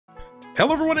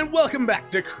Hello everyone and welcome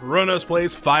back to Chronos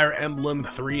Plays Fire Emblem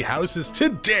 3 Houses.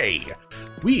 Today,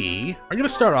 we are going to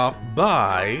start off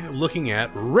by looking at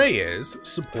Rhea's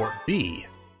Support B.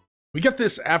 We got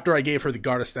this after I gave her the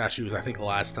Garda statues, I think,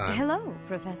 last time. Hello,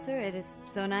 Professor. It is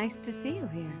so nice to see you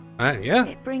here. Yeah.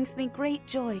 It brings me great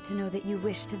joy to know that you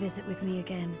wish to visit with me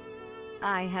again.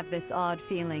 I have this odd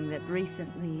feeling that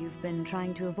recently you've been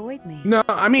trying to avoid me. No,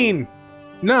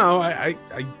 I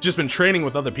just been training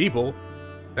with other people.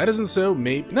 That isn't so,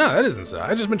 maybe. No, that isn't so.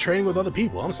 I've just been training with other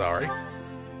people. I'm sorry.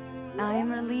 I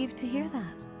am relieved to hear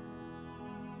that.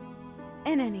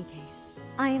 In any case,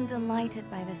 I am delighted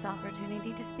by this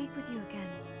opportunity to speak with you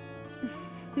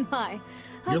again.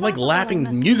 You're like laughing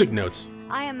music notes.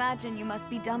 I imagine you must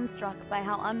be dumbstruck by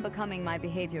how unbecoming my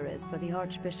behavior is for the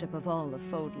Archbishop of all of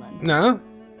Fodlan. No,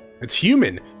 it's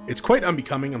human. It's quite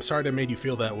unbecoming. I'm sorry that made you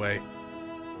feel that way.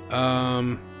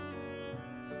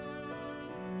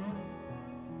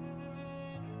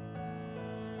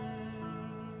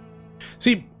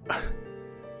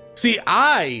 See,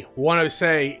 I want to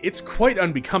say it's quite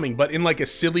unbecoming, but in like a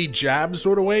silly jab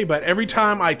sort of way, but every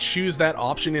time I choose that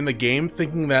option in the game,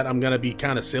 thinking that I'm gonna be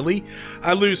kind of silly,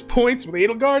 I lose points with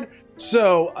Edelgard,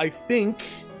 so I think,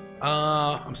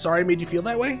 I'm sorry I made you feel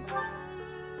that way?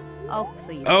 Oh,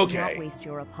 please, okay. Do not waste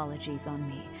your apologies on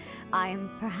me. I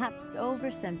am perhaps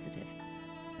oversensitive,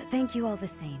 but thank you all the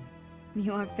same.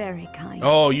 You are very kind.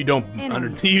 Oh, you don't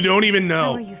even know.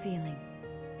 How are you feeling?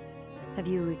 Have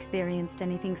you experienced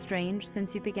anything strange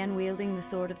since you began wielding the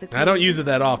Sword of the Queen? I don't use it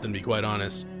that often, to be quite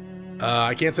honest.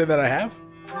 I can't say that I have.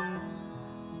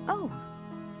 Oh,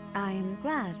 I am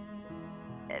glad.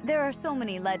 There are so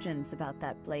many legends about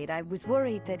that blade. I was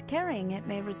worried that carrying it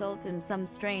may result in some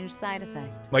strange side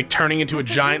effect. Like turning into a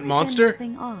giant monster?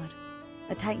 Nothing odd.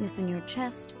 A tightness in your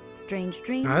chest, strange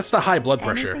dreams. No, that's the high blood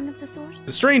pressure. Anything of the sort?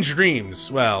 The strange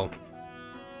dreams, well...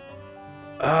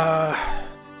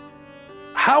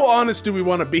 How honest do we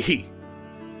want to be?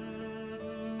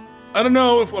 I don't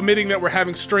know if admitting that we're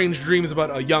having strange dreams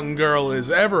about a young girl is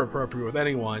ever appropriate with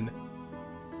anyone.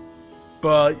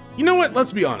 But, you know what?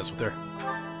 Let's be honest with her.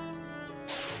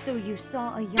 So you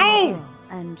saw a young girl,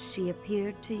 and she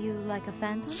appeared to you like a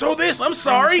phantom? I'm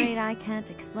sorry! I'm afraid I can't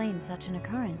explain such an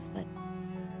occurrence, but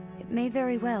it may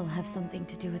very well have something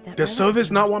to do with that. Does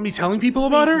Sothis not want me telling people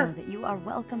about her? Know that you are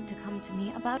welcome to come to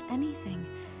me about anything.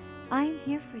 I am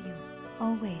here for you.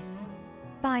 Always.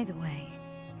 By the way,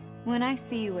 when I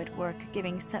see you at work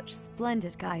giving such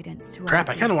splendid guidance to Crap,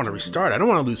 I kind of want to restart. I don't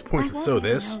want to lose points with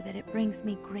Sothis. I know that it brings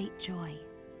me great joy,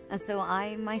 as though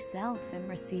I myself am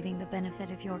receiving the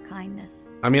benefit of your kindness.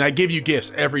 I mean, I give you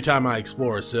gifts every time I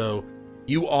explore, so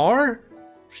you are?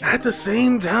 At the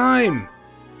same time.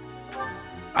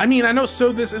 I mean, I know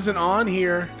Sothis isn't on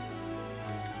here,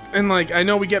 and like, I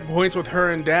know we get points with her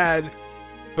and Dad,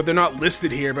 but they're not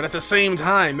listed here, but at the same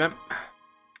time,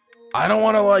 I don't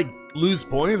want to, like, lose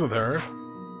points with her.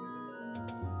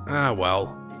 Ah,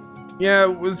 well. Yeah,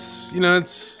 it was, what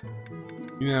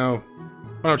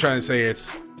I'm trying to say,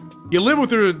 it's, you live with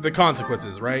the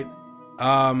consequences, right?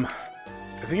 I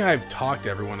think I've talked to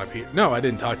everyone up here. No, I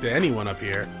didn't talk to anyone up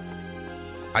here.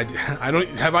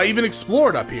 Have I even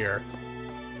explored up here?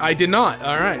 I did not.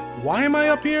 Alright, why am I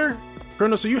up here?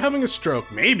 Chronos, are you having a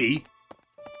stroke? Maybe.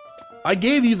 I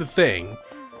gave you the thing.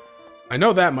 I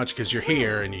know that much because you're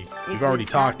here and you've already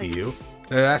talked to you.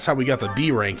 That's how we got the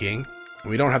B ranking.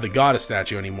 And we don't have the goddess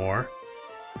statue anymore.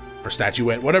 Or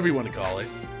statuette, whatever you want to call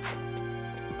it.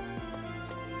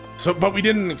 So, but we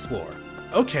didn't explore.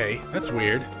 Okay, that's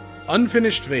weird.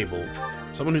 Unfinished Fable.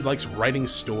 Someone who likes writing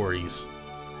stories.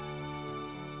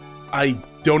 I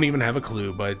don't even have a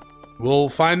clue, but we'll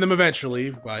find them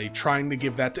eventually by trying to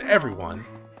give that to everyone.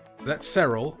 Is that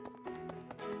Cyril?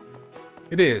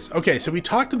 It is. Okay, so we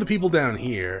talked to the people down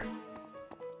here.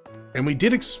 And we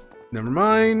did never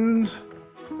mind.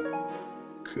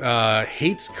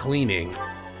 Hates cleaning.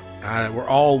 We're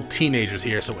all teenagers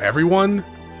here, so everyone?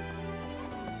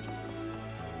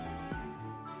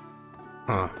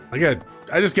 Huh.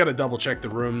 I just gotta double check the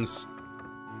rooms.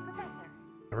 Professor.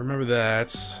 I remember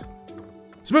that.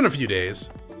 It's been a few days,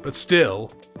 but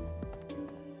still.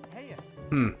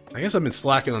 I guess I've been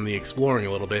slacking on the exploring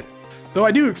a little bit. Though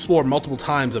I do explore multiple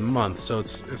times a month, so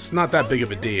it's not that big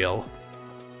of a deal.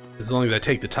 As long as I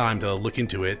take the time to look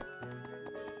into it.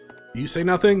 You say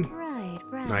nothing? Right.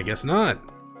 I guess not.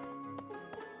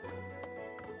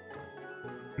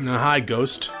 Hi,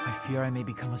 Ghost. I fear I may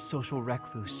become a social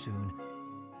recluse soon.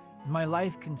 My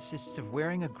life consists of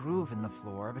wearing a groove in the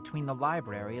floor between the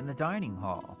library and the dining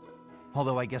hall.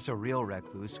 Although I guess a real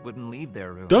recluse wouldn't leave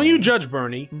their room. Don't you judge,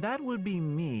 Bernie. That would be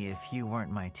me if you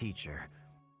weren't my teacher.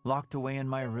 Locked away in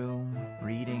my room,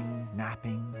 reading, napping.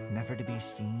 napping, never to be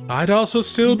seen. I'd also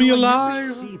still be I alive.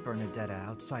 never see Bernadetta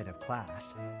outside of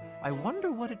class. I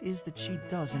wonder what it is that she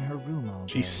does in her room all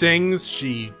day. She sings,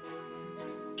 she's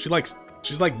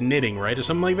like knitting, right? Or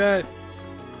something like that?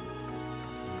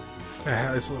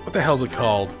 What the hell's it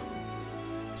called?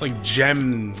 It's like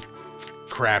gem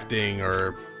crafting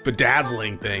or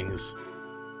bedazzling things.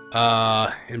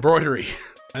 Embroidery.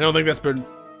 I don't think that's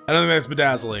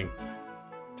bedazzling.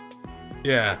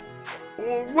 Yeah.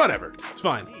 Well, whatever. It's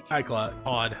fine. Hi, Claude.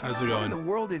 How's it What in going? the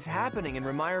world is happening in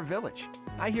Remire Village?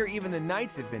 I hear even the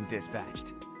knights have been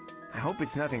dispatched. I hope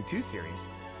it's nothing too serious.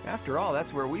 After all,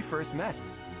 that's where we first met.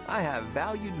 I have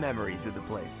valued memories of the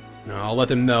place. No, I'll let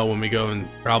them know when we go and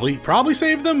probably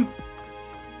save them.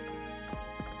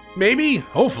 Maybe,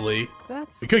 hopefully.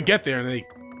 We could get there and they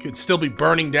could still be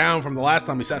burning down from the last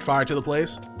time we set fire to the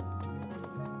place.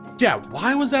 Yeah,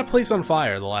 why was that place on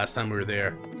fire the last time we were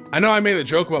there? I know I made a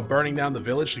joke about burning down the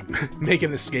village to make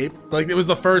an escape. Like, it was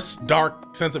the first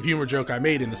dark sense of humor joke I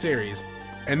made in the series.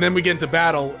 And then we get into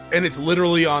battle, and it's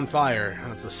literally on fire.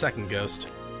 That's the second ghost.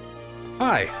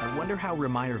 Hi. I wonder how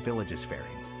Remire Village is faring.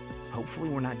 Hopefully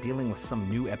we're not dealing with some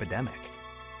new epidemic.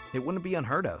 It wouldn't be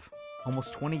unheard of.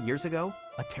 Almost 20 years ago,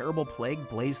 a terrible plague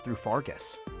blazed through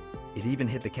Fargus. It even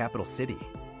hit the capital city,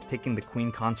 taking the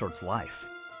queen consort's life.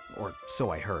 Or so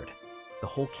I heard. The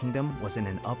whole kingdom was in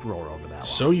an uproar over that loss.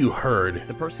 So you heard.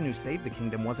 The person who saved the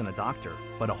kingdom wasn't a doctor,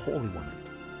 but a holy woman,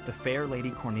 the fair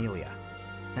Lady Cornelia.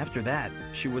 After that,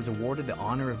 she was awarded the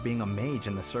honor of being a mage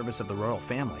in the service of the royal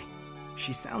family.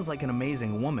 She sounds like an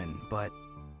amazing woman, but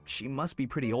she must be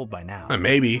pretty old by now.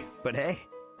 Maybe. But hey,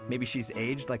 maybe she's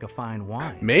aged like a fine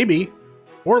wine. Maybe.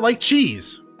 Or like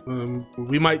cheese.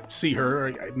 We might see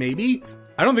her, maybe.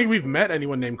 I don't think we've met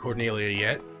anyone named Cornelia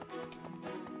yet.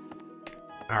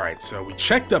 Alright, so we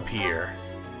checked up here.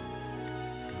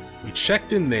 We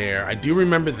checked in there. I do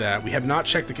remember that. We have not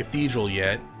checked the cathedral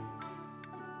yet.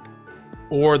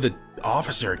 Or the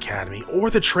officer academy. Or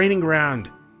the training ground.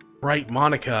 Right,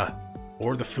 Monica.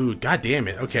 Or the food. God damn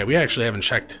it. Okay, we actually haven't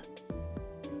checked.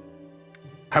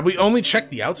 Have we only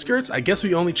checked the outskirts? I guess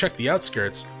we only checked the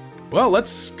outskirts. Well,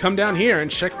 let's come down here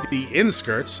and check the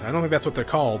inskirts. I don't think that's what they're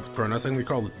called, Chronos. I think they're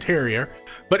called the terrier.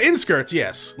 But inskirts,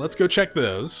 yes. Let's go check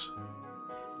those.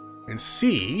 And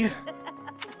see. I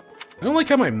don't like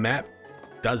how my map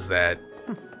does that.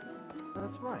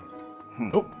 That's right.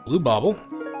 Oh, blue bauble.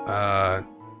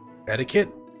 Etiquette.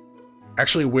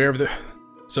 Actually, where of the...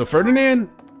 So Ferdinand?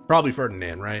 Probably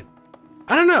Ferdinand, right?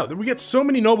 I don't know. We get so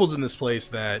many nobles in this place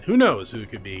that who knows who it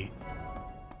could be.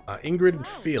 Ingrid and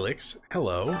Felix.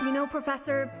 Hello. You know,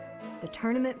 Professor, the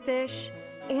tournament fish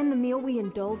and the meal we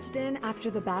indulged in after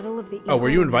the Battle of the... Oh, were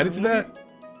you invited to that?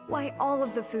 Why, all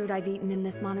of the food I've eaten in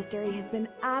this monastery has been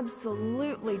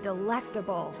absolutely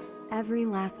delectable. Every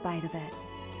last bite of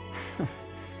it.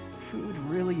 Food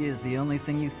really is the only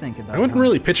thing you think about. I wouldn't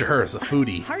really picture her as a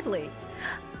foodie. Hardly.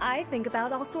 I think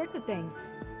about all sorts of things.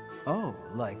 Oh,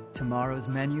 like tomorrow's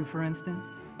menu, for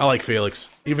instance? I like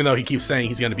Felix, even though he keeps saying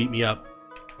he's gonna beat me up.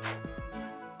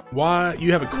 Why?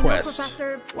 You have a quest. You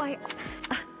know, Professor, why...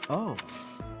 Oh.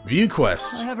 View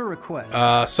quest. I have a request.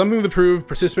 Something to prove.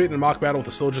 Participate in a mock battle with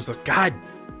the soldiers of... God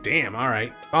damn,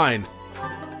 alright. Fine.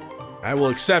 I will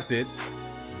accept it.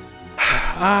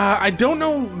 I don't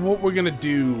know what we're gonna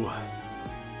do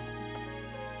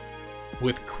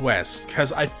with quests,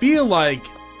 because I feel like...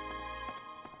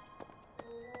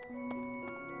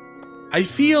 I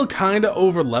feel kinda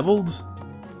over-leveled.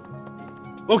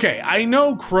 Okay, I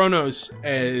know Chronos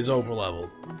is over-leveled,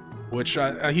 which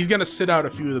he's gonna sit out a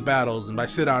few of the battles, and by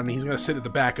sit out, I mean he's gonna sit at the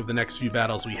back of the next few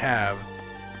battles we have.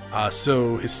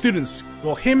 So his students,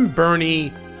 well, him,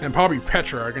 Bernie, and probably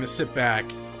Petra are gonna sit back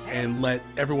and let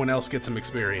everyone else get some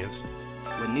experience.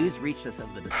 When news reached us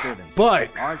of the disturbance,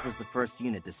 But ours was the first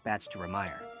unit dispatched to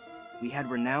Remire. We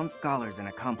had renowned scholars and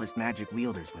accomplished magic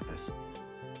wielders with us.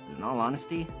 In all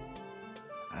honesty,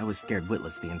 I was scared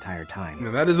witless the entire time.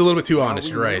 now, that is a little bit too All honest,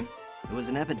 we you're right. knew, it was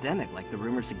an epidemic like the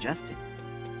rumors suggested.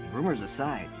 Rumors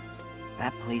aside,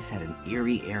 that place had an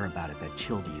eerie air about it that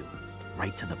chilled you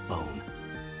right to the bone.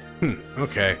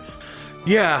 Okay.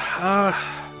 Yeah,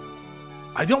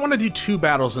 I don't want to do 2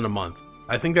 battles in a month.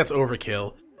 I think that's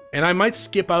overkill. And I might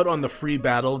skip out on the free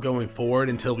battle going forward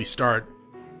until we start,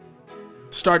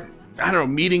 I don't know,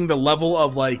 meeting the level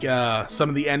of, like, some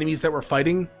of the enemies that we're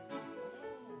fighting.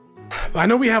 I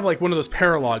know we have, like, one of those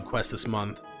paralog quests this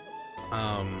month.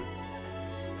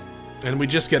 And we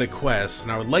just get a quest,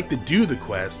 and I would like to do the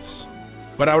quests,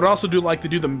 but I would also like to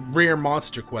do the rare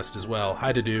monster quest as well.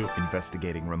 Hi, to do.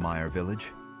 Investigating Remire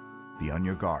Village. Be on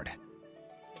your guard.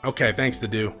 Okay, thanks to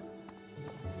do.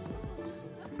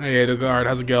 Hey, Edelgard,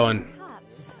 how's it going?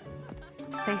 Perhaps.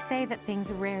 They say that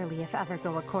things rarely, if ever,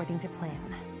 go according to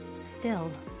plan.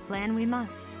 Still, plan we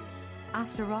must.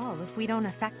 After all, if we don't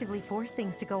effectively force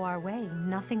things to go our way,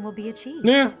 nothing will be achieved.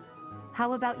 Yeah.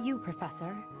 How about you,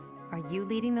 Professor? Are you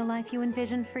leading the life you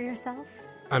envisioned for yourself?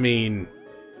 I mean,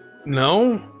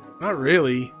 no, not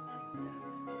really.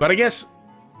 But I guess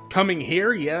coming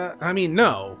here, yeah. I mean,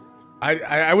 no.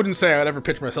 I wouldn't say I'd ever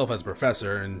picture myself as a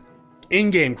professor, and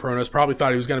in-game Chronos probably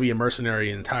thought he was going to be a mercenary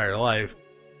his entire life.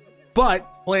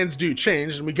 But plans do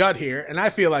change, and we got here, and I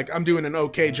feel like I'm doing an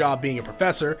okay job being a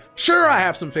professor. Sure, I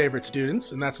have some favorite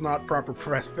students, and that's not proper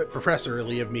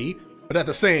professorly of me, but at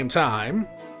the same time,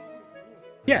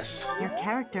 yes. Your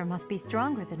character must be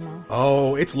stronger than most.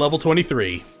 Oh, it's level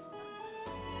 23.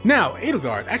 Now,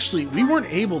 Edelgard, actually, we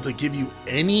weren't able to give you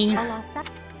any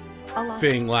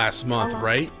thing last month,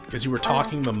 right? Because you were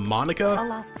talking to Monica?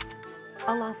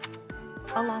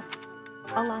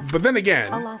 But then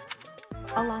again,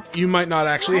 you might not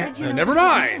actually. Never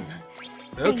mind.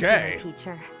 Okay. Thank you,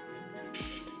 teacher.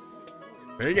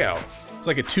 There you go. It's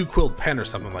like a 2-quilled pen or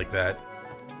something like that.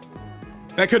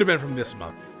 That could have been from this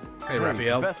month. Hey,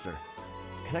 Raphael. Professor,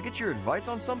 can I get your advice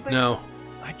on something? No.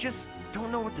 I just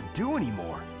don't know what to do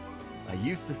anymore. I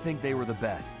used to think they were the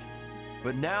best,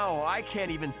 but now I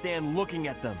can't even stand looking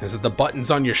at them. Is it the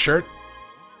buttons on your shirt?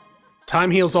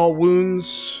 Time heals all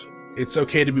wounds. It's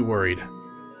okay to be worried.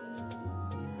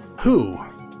 Who?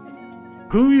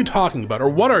 Who are you talking about? Or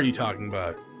what are you talking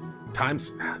about? Time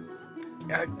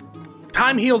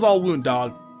heals all wound,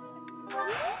 dog.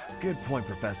 Good point,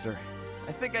 Professor.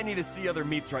 I think I need to see other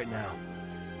meats right now.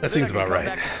 That seems about right.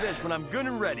 Back to fish when I'm good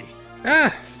and ready.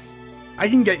 I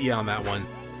can get you on that one.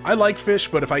 I like fish,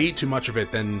 but if I eat too much of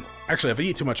it, then... Actually, if I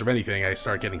eat too much of anything, I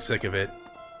start getting sick of it.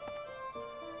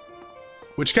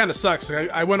 Which kind of sucks.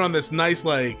 I went on this nice,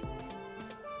 like...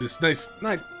 This nice...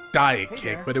 Not diet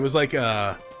kick, but it was like,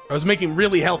 I was making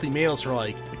really healthy meals for,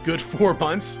 like, a good 4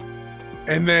 months.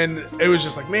 And then it was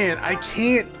just like, man, I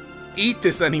can't eat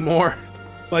this anymore.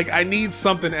 Like, I need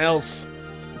something else.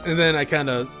 And then I kind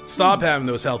of stopped having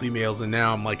those healthy meals, and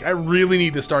now I'm like, I really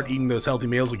need to start eating those healthy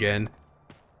meals again.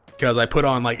 Because I put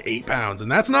on like 8 pounds,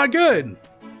 and that's not good.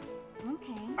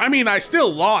 Okay. I mean, I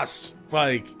still lost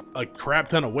like a crap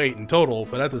ton of weight in total,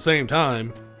 but at the same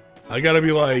time, I gotta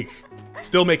be like,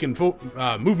 still making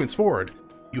movements forward.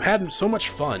 You had so much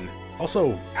fun.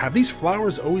 Also, have these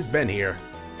flowers always been here?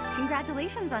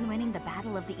 Congratulations on winning the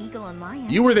Battle of the Eagle and Lion.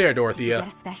 You were there, Did you Dorothea. get a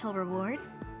special reward?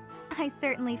 I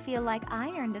certainly feel like I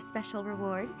earned a special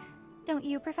reward. Don't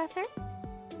you, Professor?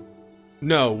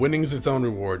 No, winning's its own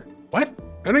reward. What?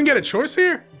 I didn't get a choice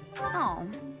here? Oh,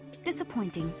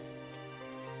 disappointing.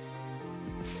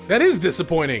 That is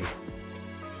disappointing.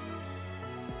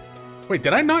 Wait,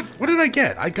 did I not? What did I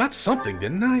get? I got something,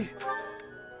 didn't I?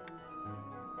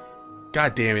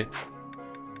 God damn it.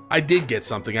 I did get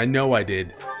something. I know I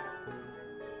did.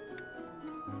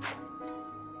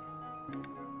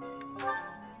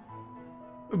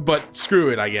 But screw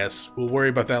it, I guess. We'll worry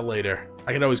about that later.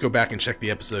 I can always go back and check the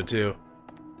episode, too.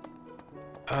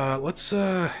 Let's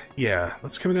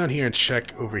come down here and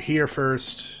check over here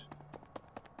first.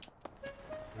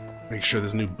 Make sure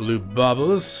there's new blue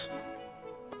bubbles.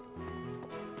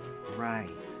 Right.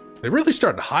 They really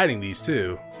started hiding these,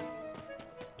 too.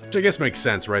 Which I guess makes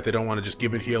sense, right? They don't want to just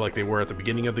give it here like they were at the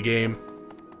beginning of the game.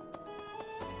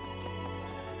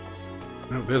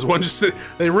 No, there's one just...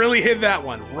 They really hid that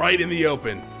one right in the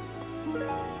open.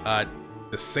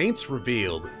 The Saints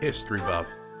Revealed. History buff.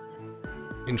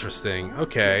 Interesting.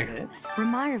 Okay.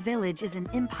 Remire Village is an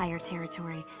Empire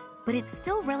territory, but it's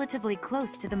still relatively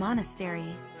close to the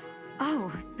monastery.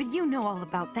 Oh, but you know all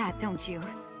about that, don't you?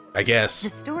 I guess. The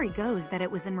story goes that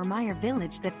it was in Remire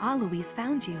Village that Alois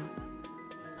found you.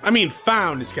 I mean,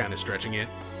 found is kind of stretching it.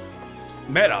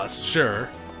 Met us, sure.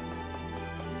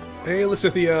 Hey,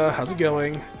 Lysithia, how's it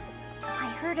going? I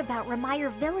heard about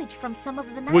Remire Village from some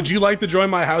of the knights. Would you like to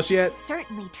join my house yet? It's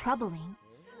certainly troubling.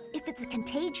 If it's a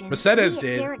contagion, Mercedes we at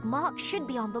did. Derek Mock should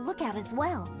be on the lookout as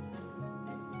well.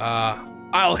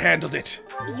 I'll handle it.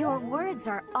 Your words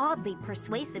are oddly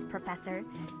persuasive, Professor.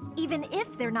 Even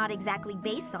if they're not exactly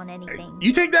based on anything.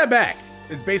 You take that back.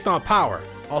 It's based on power.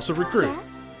 Also recruit.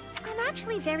 Yes? I'm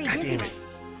actually very God busy. damn it.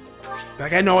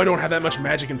 Like, I know I don't have that much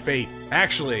magic and faith.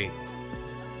 Actually,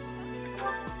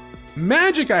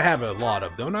 magic I have a lot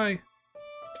of, don't I?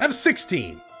 I have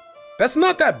 16. That's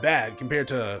not that bad compared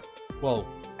to, well,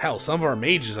 hell, some of our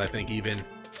mages, I think, even.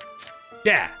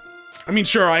 Yeah. I mean,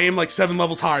 sure, I am like 7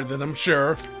 levels higher than them,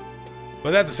 sure.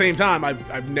 But at the same time,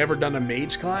 I've never done a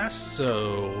mage class,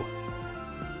 so...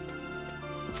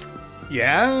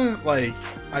 Yeah, like,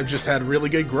 I've just had really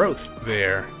good growth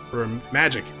there for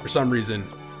magic for some reason.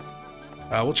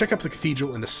 We'll check up the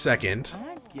cathedral in a second.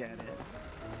 I get it.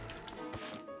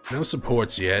 No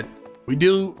supports yet. We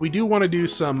do want to do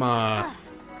some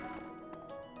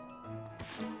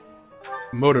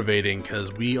motivating,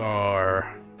 because we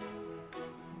are,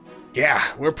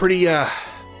 yeah, we're pretty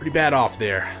bad off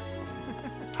there.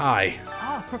 Hi.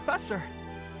 Ah, Professor.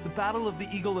 The Battle of the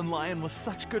Eagle and Lion was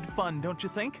such good fun, don't you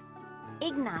think?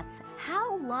 Ignatz,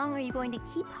 how long are you going to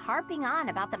keep harping on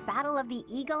about the Battle of the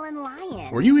Eagle and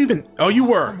Lion? Were you even? Oh, you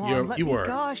were. Come on, You were.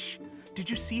 Gosh, did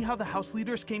you see how the house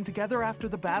leaders came together after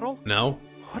the battle? No.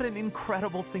 What an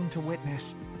incredible thing to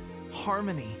witness.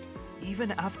 Harmony,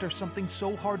 even after something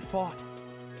so hard fought.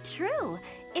 True.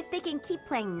 If they can keep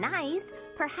playing nice,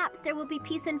 perhaps there will be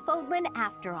peace in Fodlan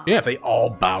after all. Yeah, if they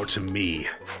all bow to me.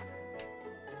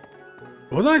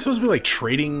 Wasn't I supposed to be like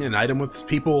trading an item with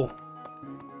people?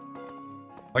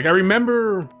 Like, I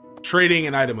remember trading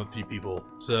an item with a few people,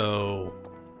 so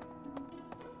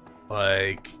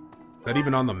like, is that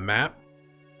even on the map?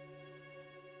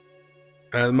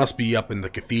 It must be up in the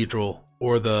cathedral,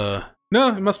 or the...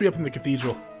 No, it must be up in the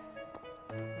cathedral.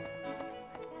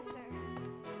 Professor.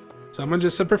 Someone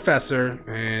just said professor,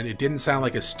 and it didn't sound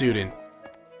like a student.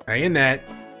 Hey, Annette.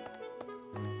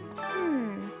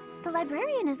 The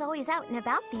librarian is always out and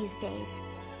about these days.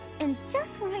 And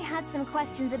just when I had some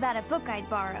questions about a book I'd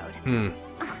borrowed.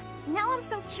 Now I'm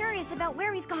so curious about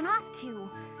where he's gone off to.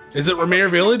 Is it Ramere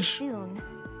Village? Soon.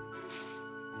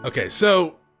 Okay,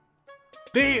 so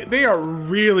they are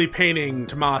really painting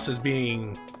Tomas as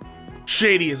being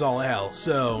shady as all hell.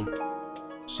 So,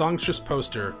 songstress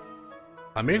poster.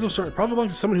 Miracle Story probably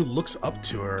belongs to someone who looks up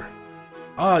to her.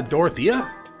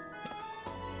 Dorothea?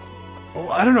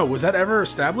 Well, I don't know. Was that ever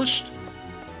established?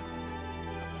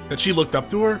 That she looked up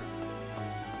to her?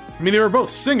 I mean, they were both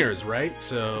singers, right?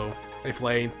 So, hey,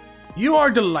 Flane. You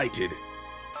are delighted.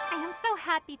 I am so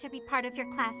happy to be part of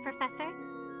your class, Professor.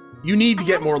 You need to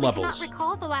get more I levels. cannot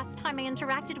recall the last time I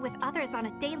interacted with others on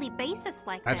a daily basis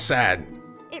like That's this. sad.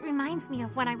 It reminds me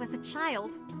of when I was a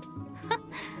child.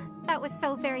 That was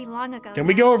so very long ago. Can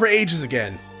we go over ages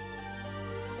again?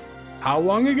 How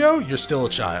long ago? You're still a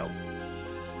child.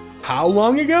 How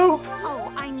long ago?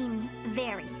 Oh, I mean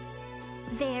very,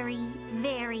 very,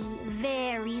 very,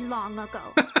 very long ago.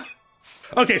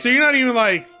 Okay, so you're not even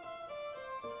like...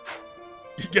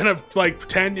 You're gonna like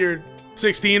pretend you're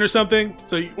 16 or something?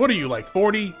 So what are you, like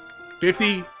 40?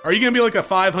 50? Are you gonna be like a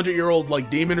 500-year-old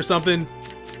like demon or something?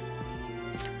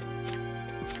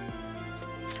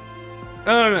 I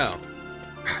don't know.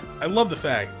 I love the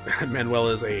fact that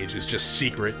Manuela's age is just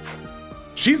secret.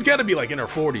 She's gotta be like in her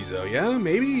 40s though, yeah?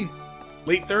 Maybe?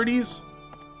 Late 30s?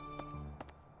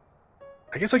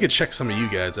 I guess I could check some of you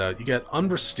guys out. You got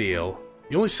Umbra Steel.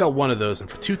 You only sell one of those, and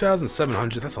for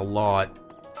 2,700, that's a lot.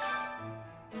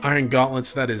 Iron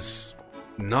Gauntlets, that is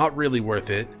not really worth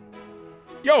it.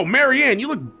 Yo, Marianne, you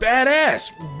look badass!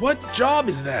 What job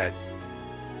is that?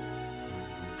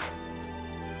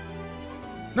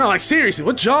 No, like seriously,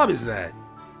 what job is that?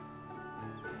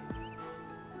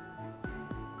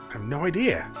 I have no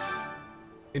idea.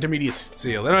 Intermediate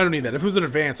Steel, I don't need that. If it was an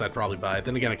advance, I'd probably buy it.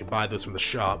 Then again, I could buy those from the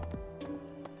shop.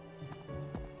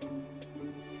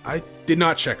 I did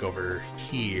not check over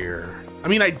here. I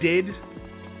mean, I did.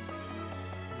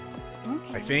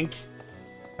 Okay. I think.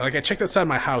 Like, I checked outside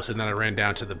my house and then I ran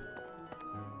down to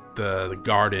the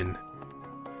garden.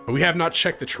 But we have not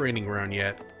checked the training ground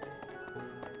yet.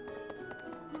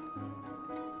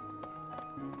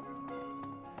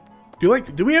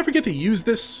 Do we ever get to use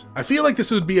this? I feel like this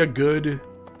would be a good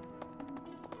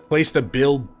place to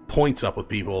build points up with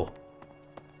people.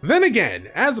 Then again,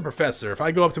 as a professor, if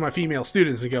I go up to my female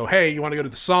students and go, hey, you want to go to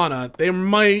the sauna, they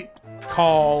might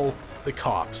call the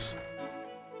cops.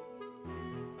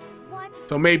 What?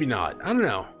 So maybe not. I don't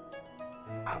know.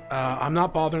 I'm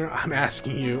not bothering. I'm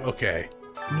asking you. Okay.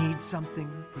 Need something,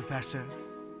 Professor?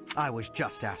 I was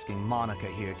just asking Monica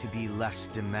here to be less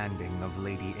demanding of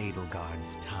Lady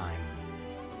Edelgard's time.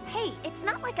 Hey, it's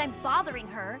not like I'm bothering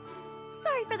her.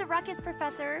 Sorry for the ruckus,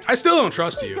 Professor. I still don't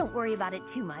trust Please you. don't worry about it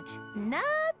too much. Nothing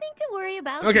to worry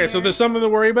about. Okay, here. so there's something to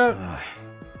worry about? I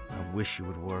wish you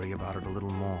would worry about it a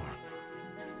little more.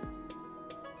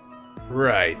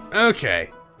 Right.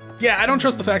 Okay. Yeah, I don't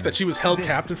trust the fact that she was held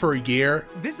captive for a year.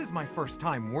 This is my first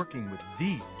time working with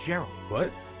the Gerald.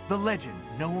 What? The legend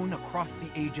known across the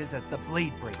ages as the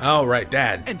Blade Breaker. Oh, right,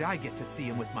 Dad. And I get to see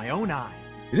him with my own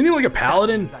eyes. Isn't he like a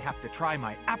paladin? That means I have to try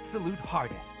my absolute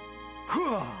hardest.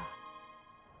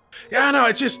 Yeah, no,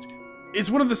 it's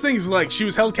one of those things, like, she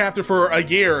was held captive for a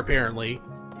year, apparently,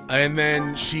 and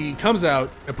then she comes out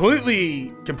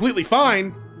completely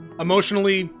fine,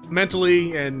 emotionally,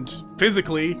 mentally, and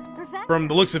physically, from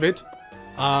the looks of it,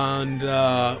 and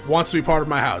wants to be part of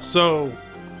my house. So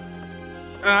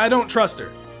I don't trust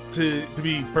her, to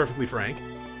be perfectly frank.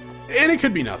 And it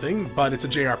could be nothing, but it's a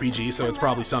JRPG, so it's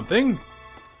probably something.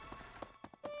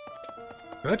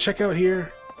 Did I check out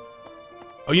here?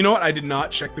 Oh, you know what? I did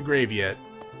not check the grave yet.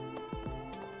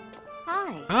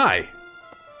 Hi. Hi.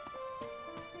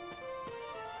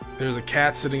 There's a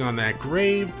cat sitting on that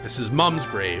grave. This is Mom's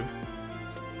grave.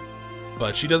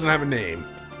 But she doesn't have a name.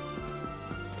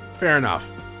 Fair enough.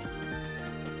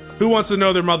 Who wants to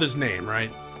know their mother's name,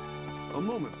 right? A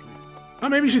moment, please. Oh,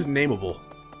 maybe she's nameable.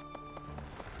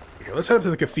 Okay, let's head up to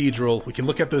the cathedral. We can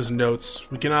look at those notes.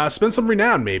 We can spend some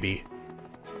renown, maybe.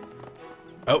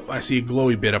 Oh, I see a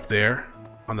glowy bit up there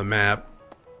on the map.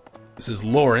 This is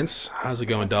Lawrence. How's it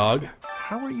going, dog?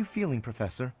 How are you feeling,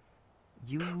 Professor?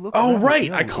 You look Oh, rather right!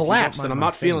 ill, I if you don't collapsed and mind I'm my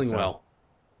not saying feeling so. well.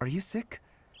 Are you sick?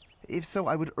 If so,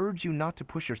 I would urge you not to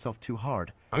push yourself too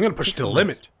hard. I'm gonna push Take it to the some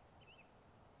limit.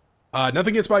 rest.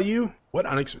 Nothing gets by you? What?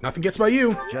 Nothing gets by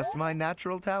you? Just my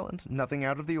natural talent. Nothing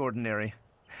out of the ordinary.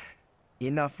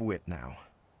 Enough wit now.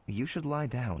 You should lie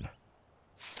down.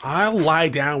 I'll lie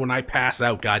down when I pass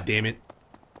out, goddammit.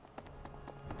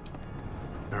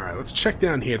 Alright, let's check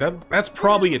down here. That's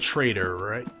probably a trader,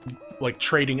 right? Like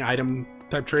trading item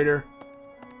type trader?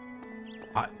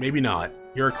 Maybe not.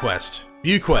 You're a quest.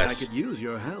 View quest. I could use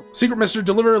your help. Secret messenger,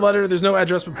 deliver a letter. There's no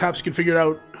address, but perhaps you can figure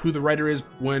out who the writer is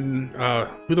when,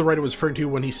 who the writer was referring to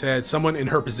when he said someone in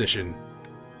her position.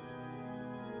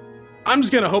 I'm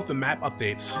just gonna hope the map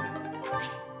updates.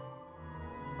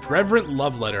 Reverent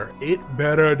love letter. It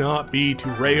better not be to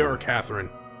Rhea or Catherine.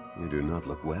 You do not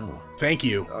look well. Thank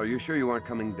you. Are you sure you aren't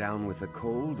coming down with a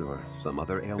cold or some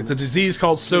other ailment? It's a disease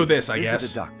called so this, I guess.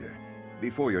 Visit a doctor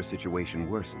before your situation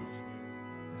worsens.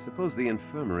 I suppose the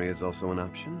infirmary is also an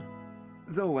option.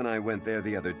 Though when I went there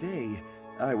the other day,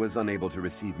 I was unable to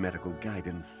receive medical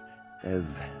guidance,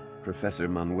 as Professor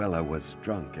Manuela was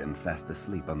drunk and fast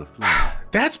asleep on the floor.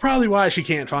 That's probably why she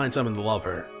can't find someone to love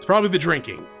her. It's probably the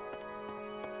drinking.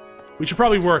 We should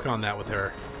probably work on that with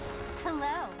her.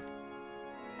 Hello.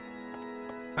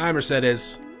 Hi,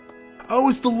 Mercedes. Oh,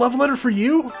 is the love letter for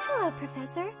you? Hello,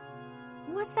 Professor.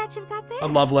 What's that you've got there? A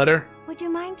love letter? Would you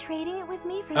mind trading it with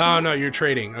me for Oh, this? no, you're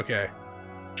trading. Okay.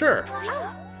 Sure.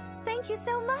 Oh, thank you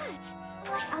so much.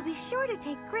 I'll be sure to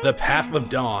take great The Path of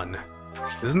Dawn.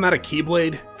 Isn't that a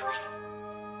Keyblade?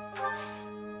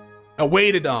 Oh,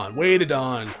 Way to Dawn. Way to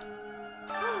Dawn.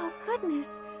 Oh,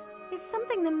 goodness. Is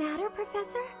something the matter,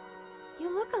 Professor?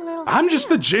 You look a little I'm just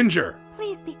the pale. ginger.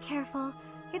 Please be careful.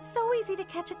 It's so easy to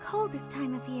catch a cold this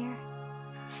time of year.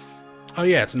 Oh,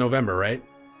 yeah, it's November, right?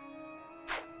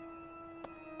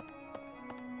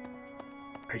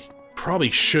 I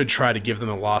probably should try to give them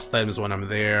the lost items when I'm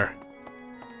there.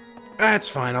 That's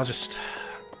fine, I'll just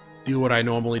do what I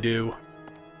normally do.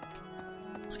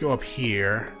 Let's go up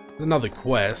here. There's another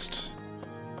quest.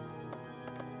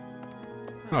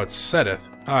 Oh, it's Sedith.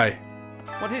 Hi.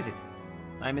 What is it?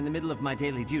 I'm in the middle of my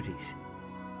daily duties.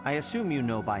 I assume you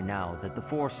know by now that the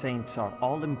four saints are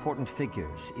all-important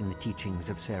figures in the teachings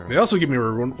of Seiros. They also give me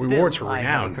rewards for I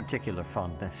have renown. a particular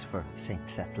fondness for Saint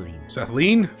Sethlene.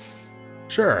 Sethlene?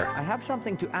 Sure. I have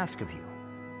something to ask of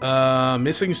you.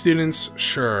 Missing students?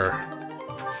 Sure.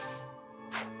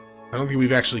 I don't think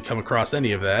we've actually come across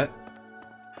any of that.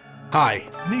 Hi.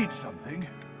 Need something?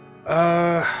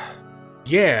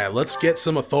 Yeah, let's get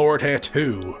some authority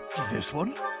too. This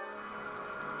one?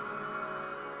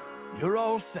 You're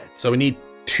all set. So we need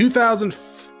 2,000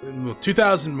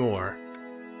 more.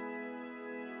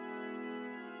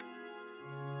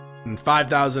 And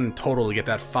 5,000 total to get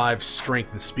that 5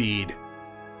 strength and speed.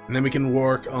 And then we can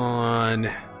work on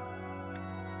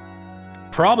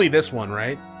probably this one,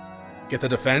 right? Get the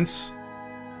defense.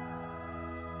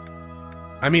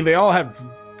 I mean, they all have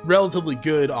relatively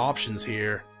good options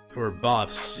here for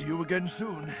buffs. See you again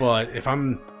soon. But if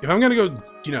I'm gonna go,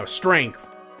 you know, strength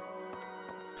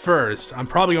first, I'm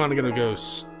probably gonna go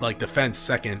like defense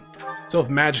second. It's both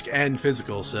magic and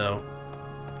physical, so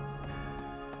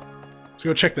let's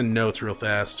go check the notes real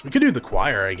fast. We could do the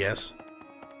choir, I guess.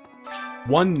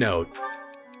 One note.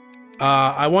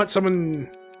 I want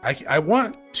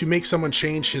to make someone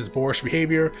change his boorish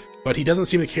behavior, but he doesn't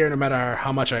seem to care no matter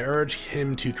how much I urge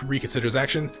him to reconsider his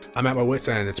action. I'm at my wit's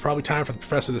end. It's probably time for the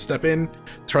professor to step in.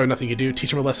 There's probably nothing you can do.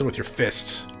 Teach him a lesson with your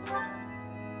fists.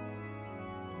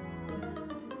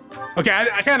 Okay,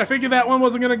 I kind of figured that one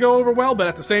wasn't going to go over well, but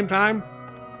at the same time,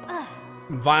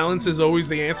 violence is always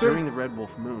the answer. During the Red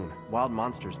Wolf Moon, wild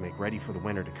monsters make ready for the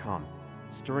winter to come,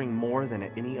 stirring more than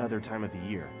at any other time of the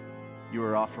year. You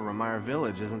were off for Ramire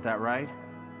Village, isn't that right?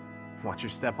 Watch your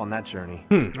step on that journey.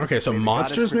 Okay, so May the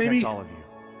monsters goddess protect maybe? all of you.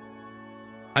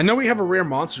 I know we have a rare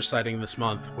monster sighting this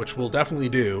month, which we'll definitely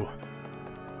do.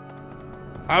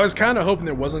 I was kind of hoping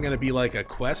there wasn't going to be like a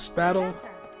quest battle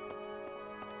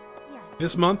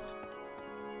this month.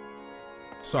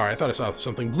 Sorry, I thought I saw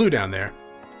something blue down there.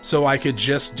 So I could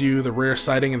just do the rare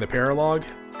sighting and the paralogue.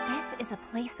 This is a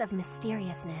place of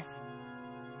mysteriousness.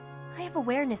 I have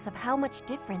awareness of how much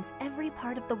difference every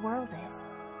part of the world is.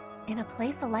 In a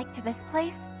place alike to this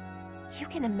place, you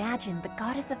can imagine the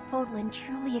goddess of Fodlan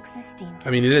truly existing. I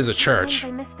mean, it is a church. At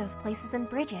times I miss those places in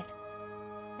Bridget.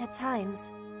 At times,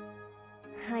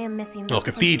 I am missing those Well,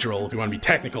 cathedral, places. if you want to be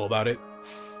technical about it.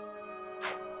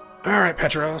 Alright,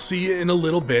 Petra, I'll see you in a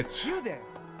little bit. You there.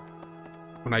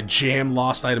 When I jam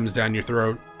lost items down your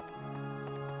throat.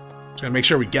 Just gotta make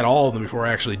sure we get all of them before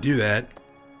I actually do that.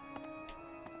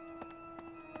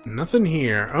 Nothing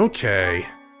here. Okay.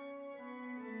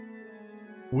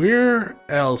 Where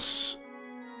else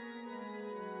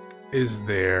is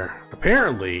there?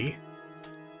 Apparently,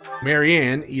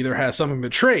 Marianne either has something to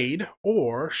trade,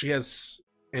 or she has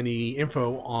any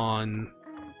info on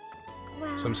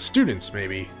Well, some students,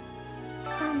 maybe.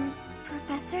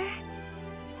 Professor?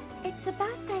 It's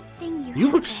about that thing you You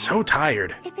have look there. so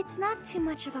tired. If it's not too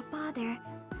much of a bother,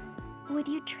 would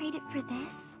you trade it for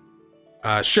this?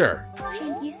 Sure.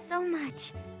 Thank you so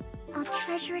much. I'll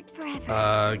treasure it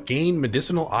forever. Gain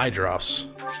medicinal eye drops.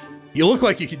 You look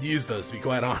like you could use those, to be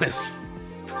quite honest.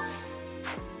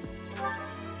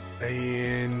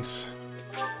 And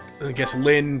I guess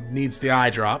Lynn needs the eye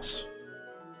drops.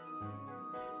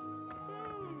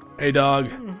 Hey,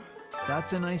 dog.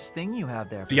 That's a nice thing you have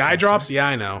there. The eye drops? Yeah,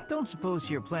 I know. Don't suppose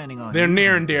you're planning on. They're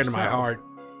near using and dear it to my yourself. heart.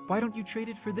 Why don't you trade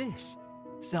it for this?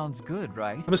 Sounds good,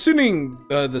 right? I'm assuming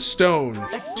the stone,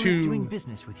 Excellent doing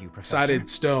business with you, Professor. two-sided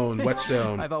stone,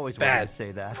 whetstone. I've always wanted to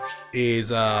say that.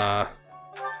 Is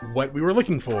what we were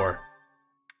looking for.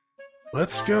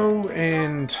 Let's go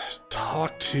and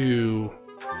talk to.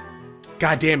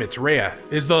 God damn it, it's Rhea.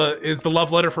 Is the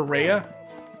love letter for Rhea?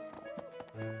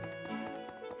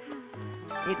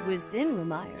 It was in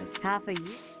Ramire half a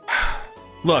year.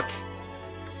 Look,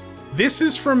 this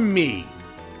is from me.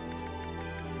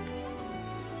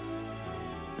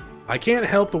 I can't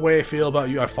help the way I feel about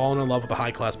you. I've fallen in love with a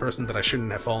high-class person that I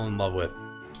shouldn't have fallen in love with.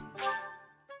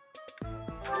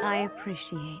 I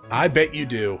appreciate this. I bet you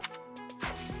do.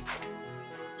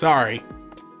 Sorry.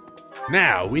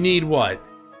 Now, we need what?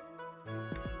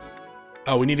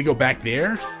 Oh, we need to go back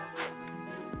there?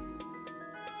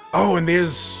 Oh, and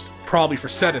there's probably for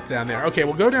Sedith down there. Okay,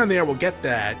 we'll go down there, we'll get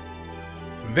that.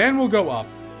 Then we'll go up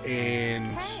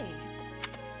and...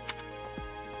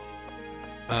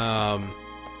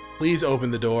 please open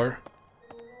the door.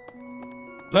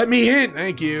 Let me in!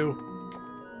 Thank you.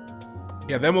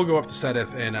 Yeah, then we'll go up to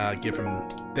Sedith and give him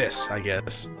this, I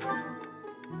guess.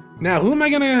 Now, who am I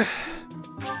gonna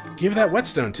give that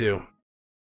whetstone to?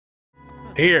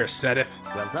 Here, Sedith.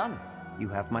 Well done. You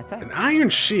have my thanks. An iron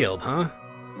shield, huh?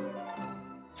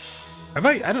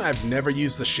 I've never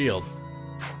used the shield.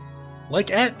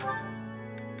 Like at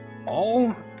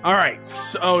all? Alright,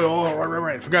 so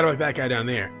right. Forgot about that guy down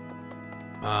there.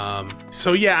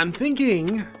 So yeah, I'm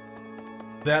thinking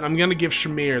that I'm gonna give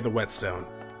Shamir the whetstone.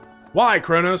 Why,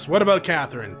 Chronos? What about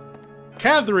Catherine?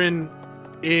 Catherine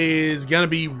is gonna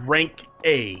be rank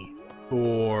A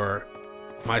for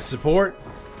my support,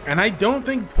 and I don't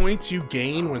think points you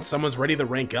gain when someone's ready to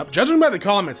rank up, judging by the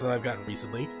comments that I've gotten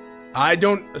recently, I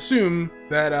don't assume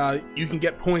that you can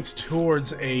get points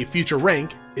towards a future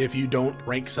rank if you don't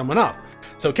rank someone up.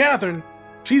 So Catherine,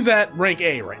 she's at rank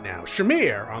A right now.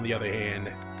 Shamir, on the other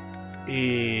hand,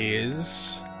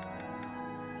 is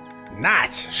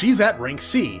not. She's at rank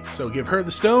C. So give her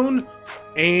the stone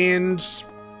and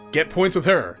get points with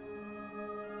her.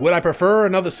 Would I prefer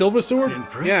another silver sword?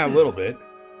 Impressive. Yeah, a little bit.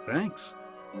 Thanks.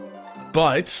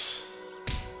 But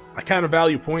I kind of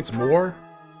value points more.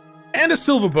 And a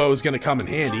silver bow is going to come in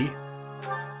handy.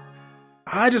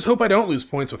 I just hope I don't lose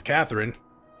points with Catherine.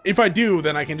 If I do,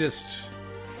 then I can just...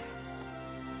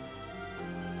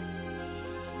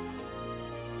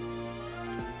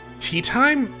 tea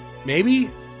time?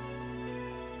 Maybe?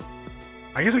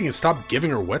 I guess I can stop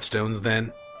giving her whetstones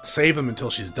then. Save them until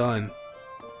she's done.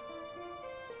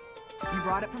 You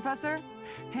brought it, Professor?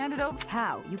 Hand it over.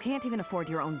 How? You can't even afford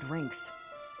your own drinks.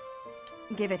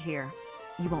 Give it here.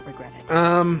 You won't regret it.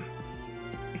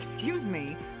 Excuse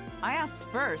me. I asked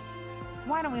first.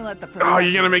 Why don't we let the Oh,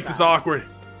 you're gonna make this awkward.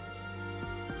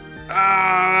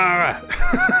 Ah!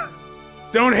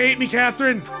 Don't hate me,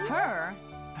 Catherine! Her?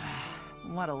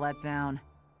 What a letdown.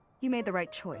 You made the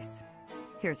right choice.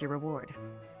 Here's your reward.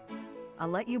 I'll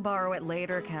let you borrow it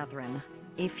later, Catherine,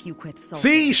 if you quit sulking.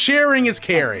 See? Sharing is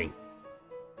caring.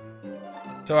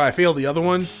 So I failed the other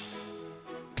one.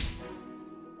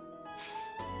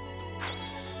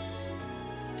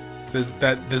 Does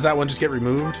that one just get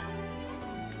removed?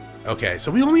 Okay, so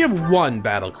we only have one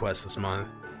battle quest this month.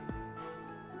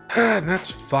 And that's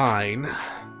fine.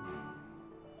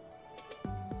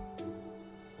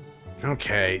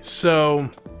 Okay, so...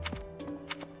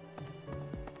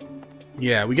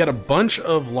 yeah, we got a bunch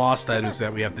of lost items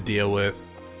that we have to deal with.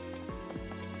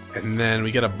 And then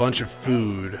we got a bunch of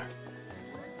food.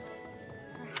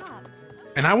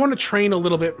 And I want to train a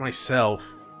little bit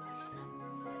myself.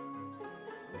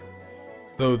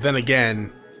 Though then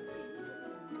again,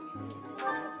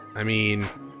 I mean,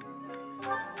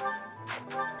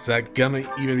 is that gonna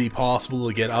even be possible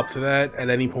to get up to that at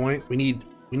any point? We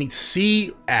need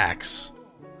C axe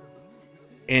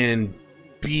and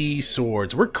B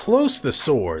swords. We're close to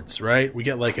swords, right? We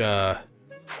get like a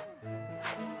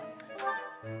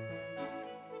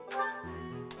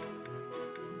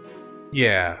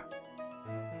yeah.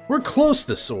 We're close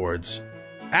to swords.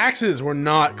 Axes we're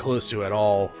not close to at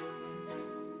all.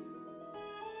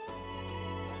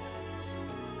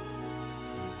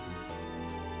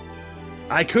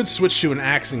 I could switch to an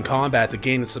axe in combat to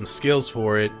gain some skills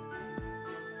for it.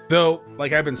 Though,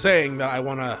 like I've been saying, that I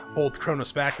want to hold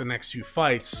Chronos back the next few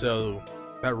fights, so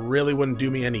that really wouldn't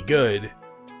do me any good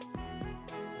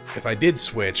if I did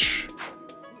switch.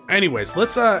 Anyways,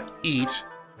 let's eat,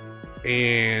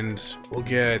 and we'll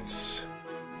get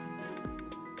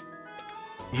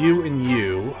you and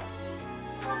you.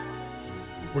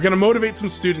 We're gonna motivate some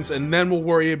students, and then we'll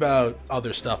worry about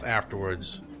other stuff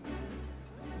afterwards.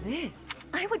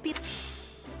 I would be...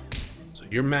 So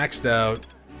you're maxed out.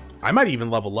 I might even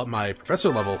level up my professor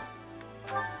level.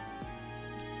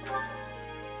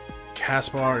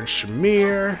 Caspar and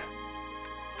Shamir.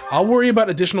 I'll worry about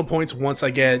additional points once I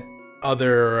get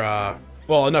other,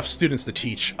 well, enough students to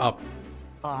teach up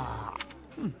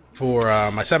for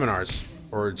my seminars,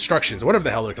 or instructions, whatever the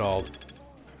hell they're called.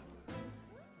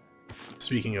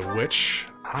 Speaking of which,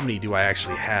 how many do I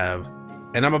actually have?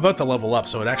 And I'm about to level up,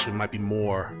 so it actually might be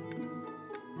more.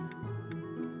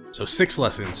 So 6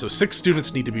 lessons, so 6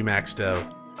 students need to be maxed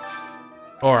out.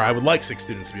 Or I would like 6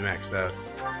 students to be maxed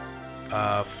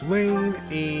out. Flame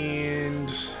and...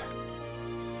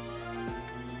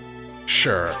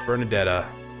 sure, Bernadetta.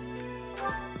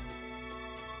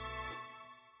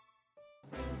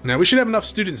 Now, we should have enough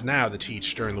students now to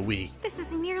teach during the week. This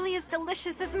is nearly as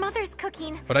delicious as Mother's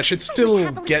cooking. But I should still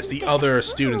get the other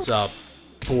students up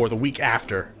for the week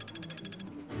after.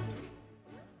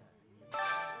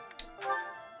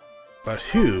 But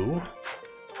who?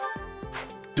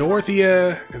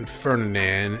 Dorothea and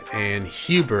Ferdinand and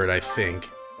Hubert, I think.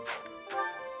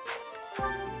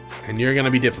 And you're gonna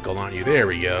be difficult, aren't you? There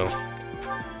we go.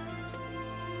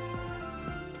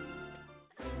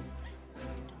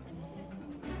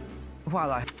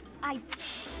 While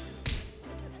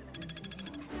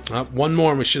one more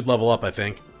and we should level up, I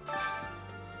think.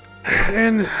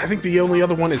 And I think the only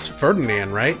other one is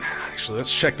Ferdinand, right? Actually,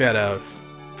 let's check that out.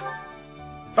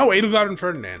 Oh, Edelgard and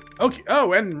Ferdinand. Okay.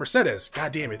 Oh, and Mercedes.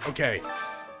 God damn it. Okay.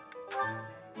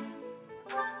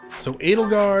 So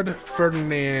Edelgard,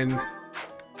 Ferdinand.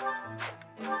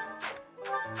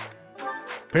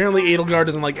 Apparently Edelgard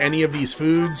doesn't like any of these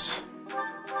foods.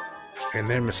 And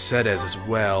then Mercedes as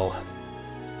well.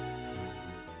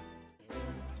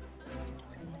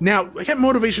 Now, I get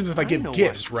motivations if I give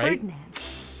gifts, right? Ferdinand.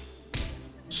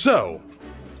 So.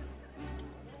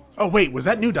 Oh, wait, was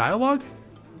that new dialogue?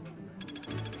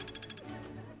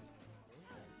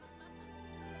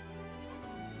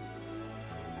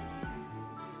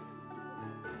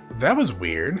 That was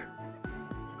weird.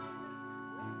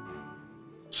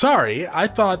 Sorry, I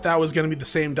thought that was going to be the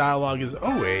same dialogue as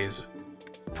always.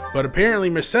 But apparently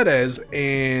Mercedes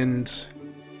and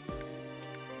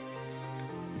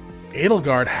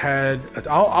Edelgard had...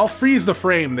 I'll freeze the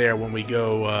frame there when we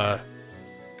go...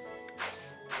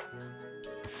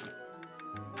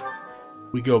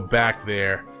 we go back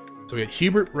there. So we got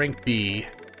Hubert rank B.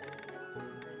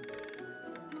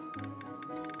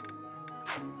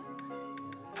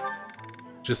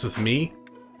 Just with me?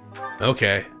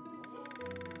 Okay.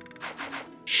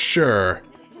 Sure.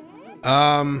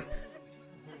 No,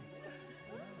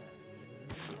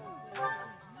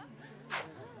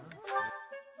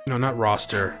 not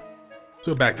roster. Let's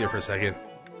go back there for a second.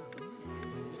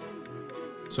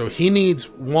 So he needs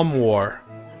one more.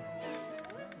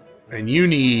 And you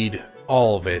need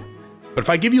all of it. But if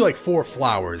I give you like 4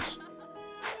 flowers,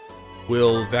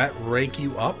 will that rank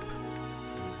you up?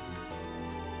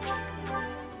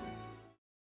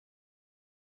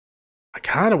 I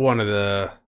kind of wanted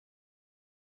to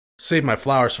save my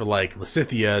flowers for, like,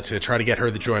 Lysithea to try to get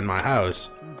her to join my house.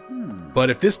 But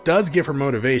if this does give her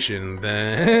motivation,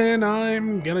 then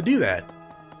I'm gonna do that.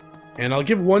 And I'll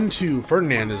give one to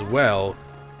Ferdinand as well.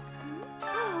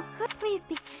 Oh, could please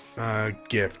be...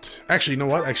 Gift. Actually, you know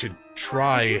what? I should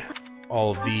try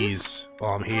all of these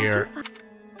while I'm here.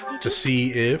 To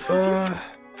see if,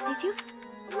 Did you...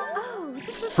 Oh,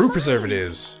 this is fruit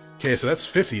preservatives. Okay, so that's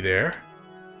 50 there.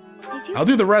 Did you... I'll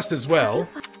do the rest as well.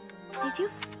 Did you...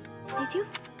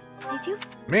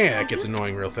 Man, that gets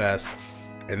annoying real fast.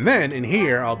 And then, in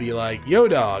here, I'll be like, yo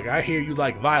dog, I hear you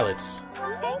like violets.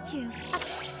 Thank you.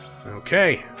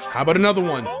 Okay, how about another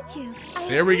one? Thank you.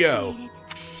 There we go.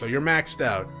 So you're maxed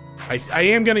out. I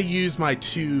am gonna use my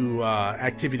 2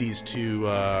 activities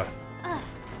to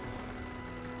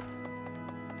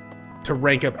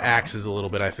rank up axes a little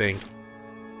bit, I think.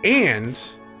 And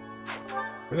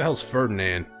where the hell's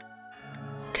Ferdinand?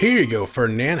 Here you go,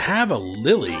 Ferdinand. Have a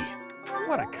lily.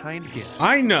 What a kind gift.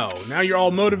 I know. Now you're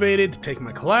all motivated to take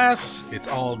my class. It's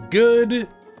all good.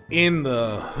 In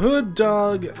the hood,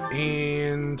 dog.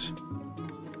 And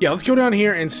yeah, let's go down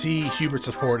here and see Hubert's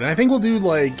support. And I think we'll do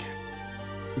like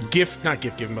not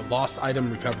gift giving, but lost item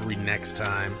recovery next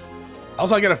time.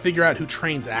 Also, I gotta figure out who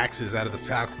trains axes out of the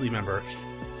faculty member.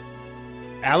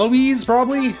 Alois,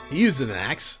 probably? He used an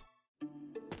axe.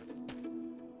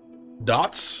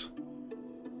 Dots?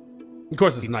 Of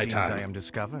course, it's nighttime. Seems I am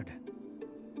discovered.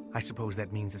 I suppose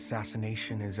that means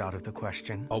assassination is out of the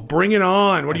question. Oh, bring it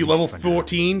on! What are you, level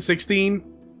 14? 16?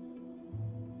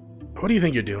 What do you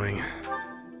think you're doing?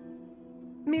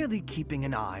 Merely keeping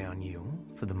an eye on you,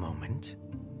 for the moment.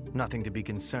 Nothing to be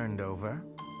concerned over.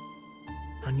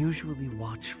 Unusually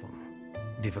watchful.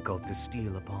 Difficult to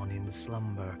steal upon in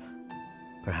slumber.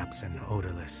 Perhaps an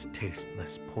odorless,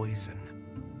 tasteless poison.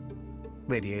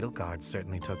 Lady Edelgard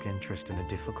certainly took interest in a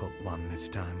difficult one this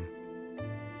time.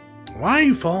 Why are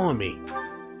you following me?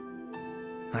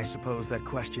 I suppose that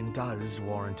question does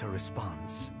warrant a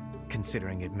response,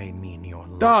 considering it may mean your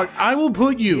life. Dog, I will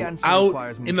put you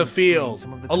out in the field,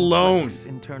 alone.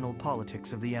 Internal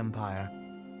politics of the Empire.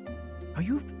 Are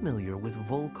you familiar with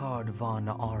Volkard von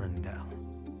Arundel?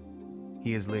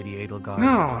 He is Lady Edelgard's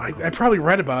No, I probably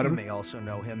read about him. You may also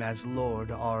know him as Lord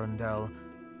Arundel,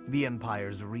 the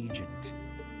Empire's regent.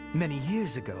 Many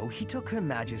years ago, he took Her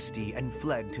Majesty and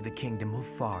fled to the Kingdom of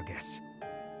Fargus.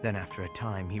 Then after a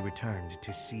time, he returned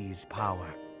to seize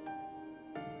power.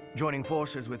 Joining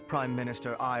forces with Prime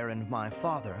Minister Eyre and my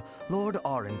father, Lord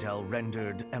Arundel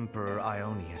rendered Emperor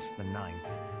Ionius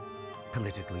IX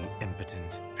politically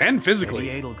impotent. And physically.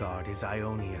 Lady Edelgard is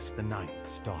Ionius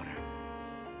IX's daughter.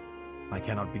 I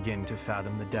cannot begin to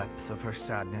fathom the depth of her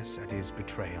sadness at his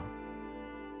betrayal.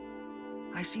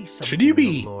 I see something. Should you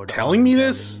be telling me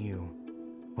this?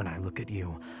 When I look at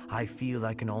you, I feel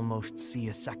I can almost see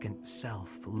a second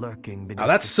self lurking beneath. Oh,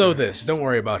 that's so this. Don't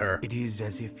worry about her. It is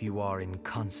as if you are in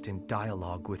constant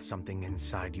dialogue with something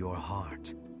inside your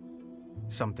heart.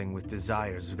 Something with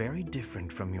desires very different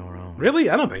from your own. Really?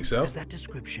 I don't think so. Does that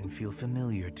description feel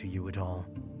familiar to you at all?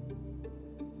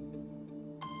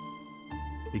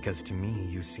 Because to me,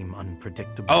 you seem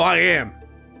unpredictable. Oh, I am.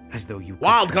 As though you could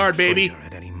wild turn card, baby. traitor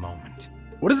at any moment.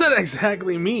 What does that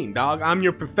exactly mean, dog? I'm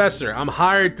your professor. I'm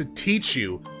hired to teach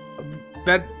you.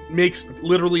 That makes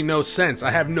literally no sense. I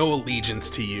have no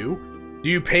allegiance to you. Do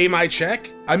you pay my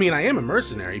check? I mean, I am a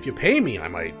mercenary. If you pay me, I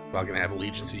might fucking have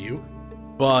allegiance to you.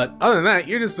 But other than that,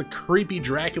 you're just a creepy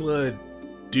Dracula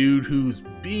dude who's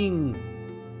being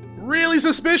really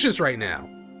suspicious right now.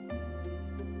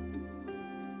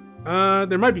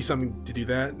 There might be something to do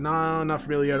that. No, not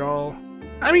familiar at all.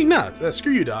 I mean, no,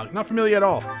 screw you, dog. Not familiar at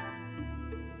all.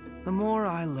 The more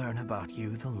I learn about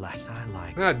you, the less I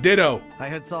like. Ditto. I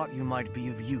had thought you might be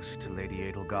of use to Lady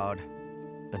Edelgard,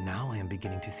 but now I am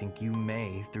beginning to think you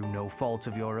may, through no fault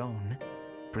of your own,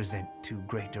 present too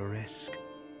great a risk.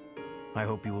 I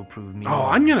hope you will prove me. Oh,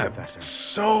 I'm gonna Professor.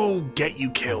 so get you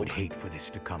killed. I would hate for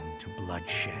this to come to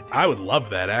bloodshed. I would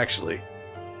love that, actually.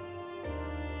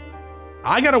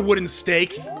 I got a wooden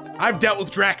stake. I've dealt with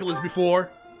Draculas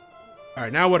before.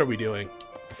 Alright, now what are we doing?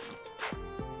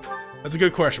 That's a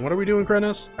good question. What are we doing,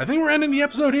 Chronos? I think we're ending the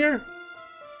episode here.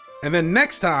 And then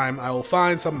next time, I will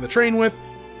find someone to train with.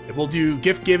 We'll do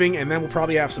gift giving, and then we'll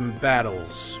probably have some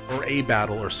battles, or a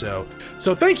battle or so.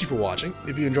 So thank you for watching.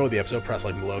 If you enjoyed the episode, press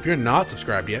like below. If you're not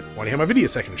subscribed yet, want to hear my video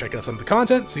section, check out some of the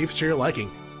content, see if it's to your liking.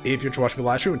 If you're watching me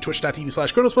live stream on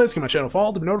twitch.tv/ChronosPlays, give my channel a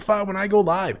follow to be notified when I go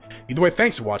live. Either way,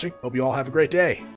 thanks for watching. Hope you all have a great day.